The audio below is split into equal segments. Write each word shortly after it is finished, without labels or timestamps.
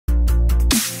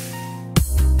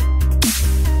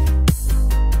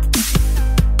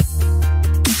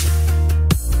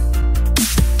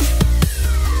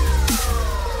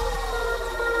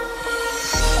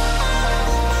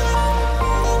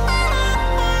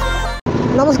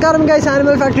നമസ്കാരം guys,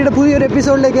 animal ഫാക്ടറിയുടെ പുതിയൊരു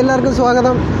എപ്പിസോഡിലേക്ക് എല്ലാവർക്കും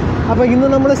സ്വാഗതം. അപ്പോൾ ഇന്ന്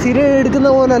നമ്മൾ സ്ഥിരം എടുക്കുന്ന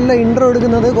പോലെയല്ല ഇൻട്രോ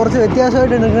എടുക്കുന്നത്, കുറച്ച്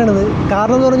വ്യത്യാസമായിട്ട് എടുക്കുന്നത്.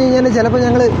 കാരണം എന്ന് പറഞ്ഞു കഴിഞ്ഞാൽ ചിലപ്പോൾ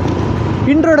ഞങ്ങൾ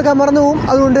ഇൻട്രോ എടുക്കാൻ മറന്നു പോകും.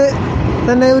 അതുകൊണ്ട്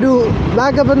തന്നെ ഒരു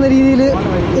ബാക്കപ്പ് എന്ന രീതിയിൽ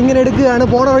ഇങ്ങനെ എടുക്കുകയാണ്,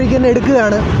 പോണ വഴിക്ക് തന്നെ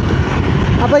എടുക്കുകയാണ്.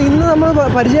 അപ്പോൾ ഇന്ന് നമ്മൾ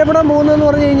പരിചയപ്പെടാൻ പോകുന്നതെന്ന്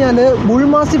പറഞ്ഞു കഴിഞ്ഞാൽ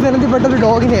ബുൾമാസ്റ്റിഫ് ഇനത്തിൽപ്പെട്ടൊരു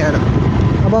ഡോഗിനെയാണ്.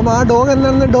 അപ്പം ആ ഡോഗ്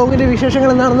എന്താണെന്ന്, ഡോഗിൻ്റെ വിശേഷങ്ങൾ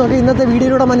എന്താണെന്നൊക്കെ ഇന്നത്തെ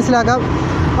വീഡിയോയിലൂടെ മനസ്സിലാക്കാം.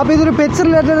 അപ്പോൾ ഇതൊരു പെറ്റ്സ്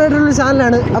റിലേറ്റഡ് ആയിട്ടുള്ളൊരു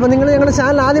ചാനലാണ്. അപ്പോൾ നിങ്ങൾ ഞങ്ങളുടെ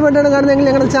ചാനൽ ആദ്യമായിട്ടാണ് കാണുന്നതെങ്കിൽ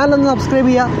ഞങ്ങളുടെ ചാനൽ ഒന്ന് സബ്സ്ക്രൈബ്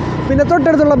ചെയ്യുക. പിന്നെ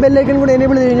തൊട്ടടുത്തുള്ള ബെല്ലൈക്കൺ കൂടി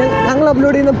എനേബിൾ ചെയ്ത് കഴിഞ്ഞാൽ ഞങ്ങൾ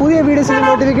അപ്ലോഡ് ചെയ്യുന്ന പുതിയ വീഡിയോസിൻ്റെ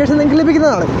നോട്ടിഫിക്കേഷൻ നിങ്ങൾക്ക്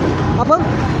ലഭിക്കുന്നതാണ്. അപ്പം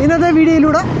ഇന്നത്തെ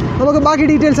വീഡിയോയിലൂടെ നമുക്ക് ബാക്കി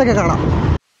ഡീറ്റെയിൽസൊക്കെ കാണാം.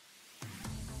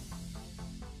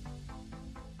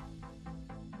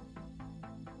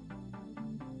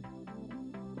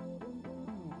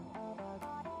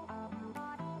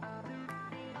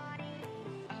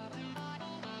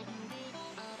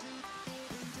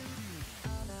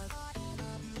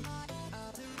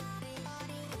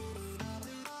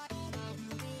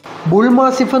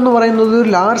 ബുൾമാസ്റ്റിഫ് എന്ന് പറയുന്നത് ഒരു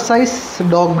ലാർജ് സൈസ്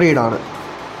ഡോഗ് ബ്രീഡാണ്.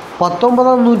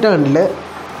 19-ാം നൂറ്റാണ്ടിൽ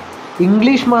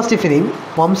ഇംഗ്ലീഷ് മാസ്റ്റിഫിനെയും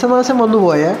വംശനാശം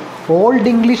വന്നുപോയ ഓൾഡ്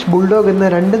ഇംഗ്ലീഷ് ബുൾഡോഗ് എന്ന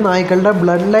രണ്ട് നായ്ക്കളുടെ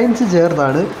ബ്ലഡ് ലൈൻസ്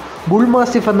ചേർത്താണ്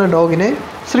ബുൾമാസ്റ്റിഫ് എന്ന ഡോഗിനെ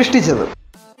സൃഷ്ടിച്ചത്.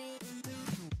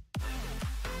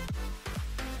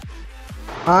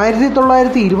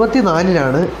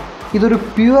 1924 ഇതൊരു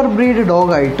pure breed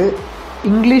ഡോഗായിട്ട്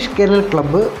English kennel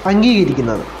club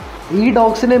അംഗീകരിക്കുന്നത്. ഈ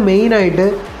ഡോഗ്സിനെ മെയിനായിട്ട്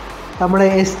നമ്മുടെ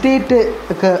എസ്റ്റേറ്റ്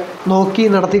ഒക്കെ നോക്കി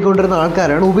നടത്തിക്കൊണ്ടിരുന്ന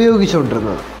ആൾക്കാരാണ്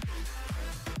ഉപയോഗിച്ചുകൊണ്ടിരുന്നത്.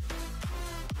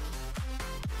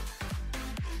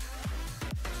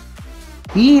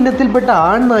 ഈ ഇനത്തിൽപ്പെട്ട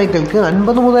ആൺനായ്ക്കൾക്ക്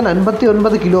 50 മുതൽ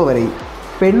 59 കിലോ വരെയും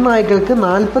പെൺനായ്ക്കൾക്ക്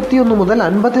 41 മുതൽ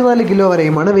 54 കിലോ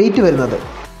വരെയുമാണ് വെയിറ്റ് വരുന്നത്.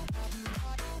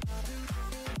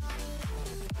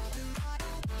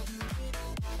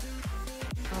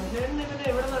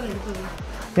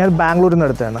 ഞാൻ ബാംഗ്ലൂരിൽ നിന്ന്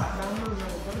എടുത്തതാണ്.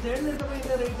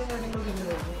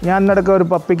 ഞാൻ നടക്ക ഒരു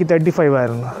പപ്പിക്ക് 35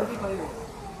 ആയിരുന്നു.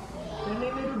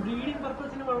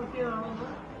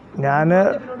 ഞാൻ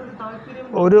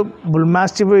ഒരു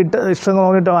ബുൾമാസ്റ്റിഫ് ഇഷ്ടം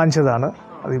നോക്കിയിട്ട് വാങ്ങിച്ചതാണ്.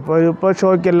 അതിപ്പോൾ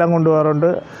ഷോയ്ക്കെല്ലാം കൊണ്ടുപോകാറുണ്ട്.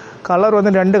 കളർ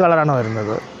വന്ന് 2 കളറാണ്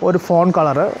വരുന്നത്. ഒരു ഫോൺ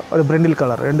കളറ്, ഒരു ബ്രിൻഡിൽ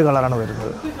കളർ, 2 കളറാണ്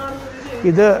വരുന്നത്.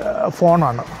 ഇത്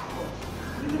ഫോണാണ്.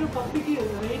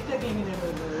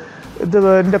 ഇത്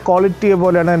എൻ്റെ ക്വാളിറ്റി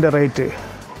പോലെയാണ് എൻ്റെ റേറ്റ്.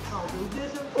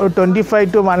 ഒരു 25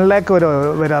 to 1 lakh വരെ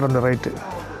വരാറുണ്ട് റേറ്റ്.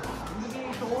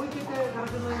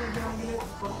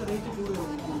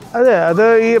 അത്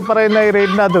ഈ പറയുന്ന ഈ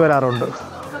റേറ്റിനകത്ത് വരാറുണ്ട്.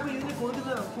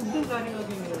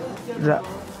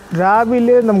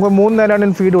 രാവിലെ നമുക്ക് 3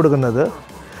 നേരമാണ് ഫീഡ് കൊടുക്കുന്നത്.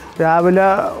 രാവിലെ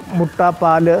മുട്ട,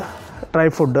 പാല്, ഡ്രൈ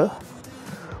ഫുഡ്.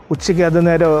 ഉച്ചയ്ക്ക്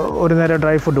ഒരു നേരം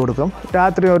ഡ്രൈ ഫുഡ് കൊടുക്കും.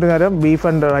 രാത്രി ഒരു നേരം ബീഫ്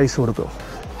ആൻഡ് റൈസ് കൊടുക്കും.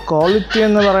 ക്വാളിറ്റി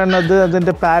എന്ന് പറയുന്നത്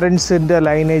അതിൻ്റെ പാരൻസിൻ്റെ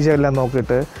ലൈനേജ് എല്ലാം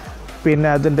നോക്കിയിട്ട്, പിന്നെ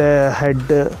അതിൻ്റെ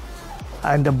ഹെഡ്,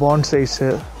 അതിൻ്റെ ബോൺ സൈസ്,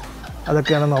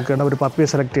 അതൊക്കെയാണ് നോക്കേണ്ടത് ഒരു പപ്പിയെ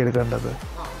സെലക്ട് ചെയ്തെടുക്കേണ്ടത്.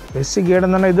 ബേസിക്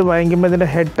ഗൈഡെന്ന് പറഞ്ഞാൽ ഇത് വാങ്ങിക്കുമ്പോൾ ഇതിൻ്റെ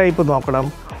ഹെഡ് ടൈപ്പ് നോക്കണം,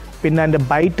 പിന്നെ അതിൻ്റെ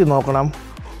ബൈറ്റ് നോക്കണം.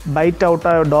 ബൈറ്റ്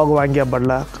ഔട്ടായ ഡോഗ് വാങ്ങിക്കാൻ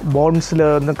പാടില്ല. ബോൺസിൽ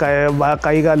ഒന്ന്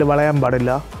കൈകാല് വളയാൻ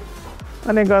പാടില്ല.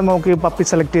 അങ്ങനെയൊക്കെ നോക്കി പപ്പി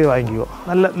സെലക്ട് ചെയ്ത് വാങ്ങിക്കുക.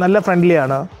 നല്ല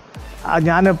ഫ്രണ്ട്ലിയാണ്.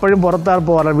 ഞാൻ എപ്പോഴും പുറത്താണ്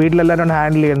പോകാറ്. വീട്ടിലെല്ലാവരും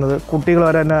ഹാൻഡിൽ ചെയ്യുന്നത്. കുട്ടികൾ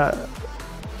വരെ തന്നെ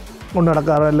കൊണ്ട്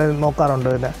നടക്കാറ്, എല്ലാം നോക്കാറുണ്ട്.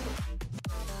 ഇതിനെ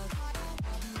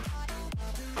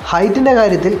ഹൈറ്റിൻ്റെ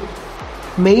കാര്യത്തിൽ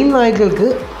മെയിൽ നായ്ക്കൾക്ക്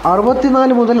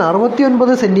 64 മുതൽ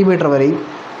 69 സെൻറ്റിമീറ്റർ വരെയും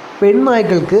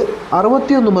പെൺനായ്ക്കൾക്ക്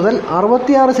 61 മുതൽ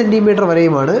 66 സെൻറ്റിമീറ്റർ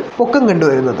വരെയുമാണ് പൊക്കം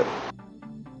കണ്ടുവരുന്നത്.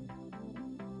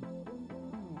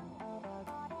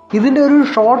 ഇതിൻ്റെ ഒരു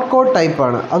ഷോർട്ട് കോട്ട്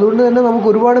ടൈപ്പാണ്. അതുകൊണ്ട് തന്നെ നമുക്ക്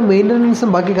ഒരുപാട്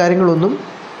മെയിൻ്റനൻസും ബാക്കി കാര്യങ്ങളൊന്നും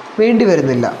വേണ്ടി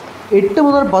വരുന്നില്ല. 8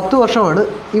 മുതൽ 10 വർഷമാണ്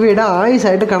ഇവയുടെ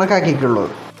ആയുസായിട്ട്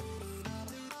കണക്കാക്കിയിട്ടുള്ളത്.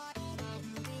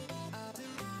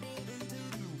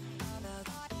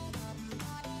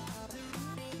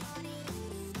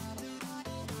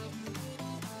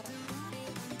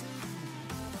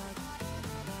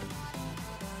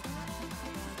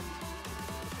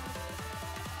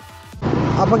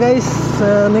 അപ്പോൾ ഗൈസ്,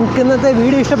 നിങ്ങൾക്ക് ഇന്നത്തെ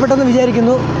വീഡിയോ ഇഷ്ടപ്പെട്ടെന്ന്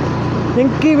വിചാരിക്കുന്നു.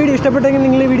 നിങ്ങൾക്ക് ഈ വീഡിയോ ഇഷ്ടപ്പെട്ടെങ്കിൽ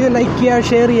നിങ്ങൾ ഈ വീഡിയോ ലൈക്ക് ചെയ്യുക,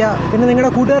 ഷെയർ ചെയ്യുക, പിന്നെ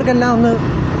നിങ്ങളുടെ കൂട്ടുകാർക്കെല്ലാം ഒന്ന്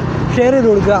ഷെയർ ചെയ്ത്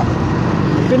കൊടുക്കുക.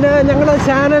 പിന്നെ ഞങ്ങളുടെ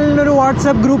ചാനലിനൊരു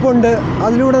വാട്സാപ്പ് ഗ്രൂപ്പുണ്ട്.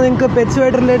 അതിലൂടെ നിങ്ങൾക്ക്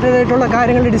പെറ്റ്സുമായിട്ട് റിലേറ്റഡ് ആയിട്ടുള്ള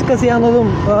കാര്യങ്ങൾ ഡിസ്കസ് ചെയ്യാവുന്നതും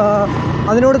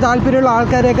അതിനോട് താല്പര്യമുള്ള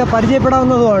ആൾക്കാരെയൊക്കെ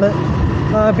പരിചയപ്പെടാവുന്നതുമാണ്.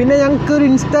 പിന്നെ ഞങ്ങൾക്കൊരു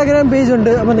ഇൻസ്റ്റാഗ്രാം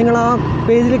പേജുണ്ട്. അപ്പോൾ നിങ്ങൾ ആ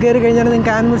പേജിൽ കയറി കഴിഞ്ഞാൽ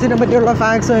നിങ്ങൾക്ക് ആനിമൽസിനെ പറ്റിയുള്ള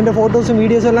ഫാക്ട്സും അതിൻ്റെ ഫോട്ടോസും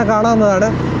വീഡിയോസും എല്ലാം കാണാവുന്നതാണ്.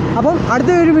 അപ്പം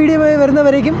അടുത്ത ഒരു video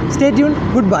വരുന്നവരേക്കും stay tune.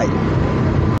 Good bye.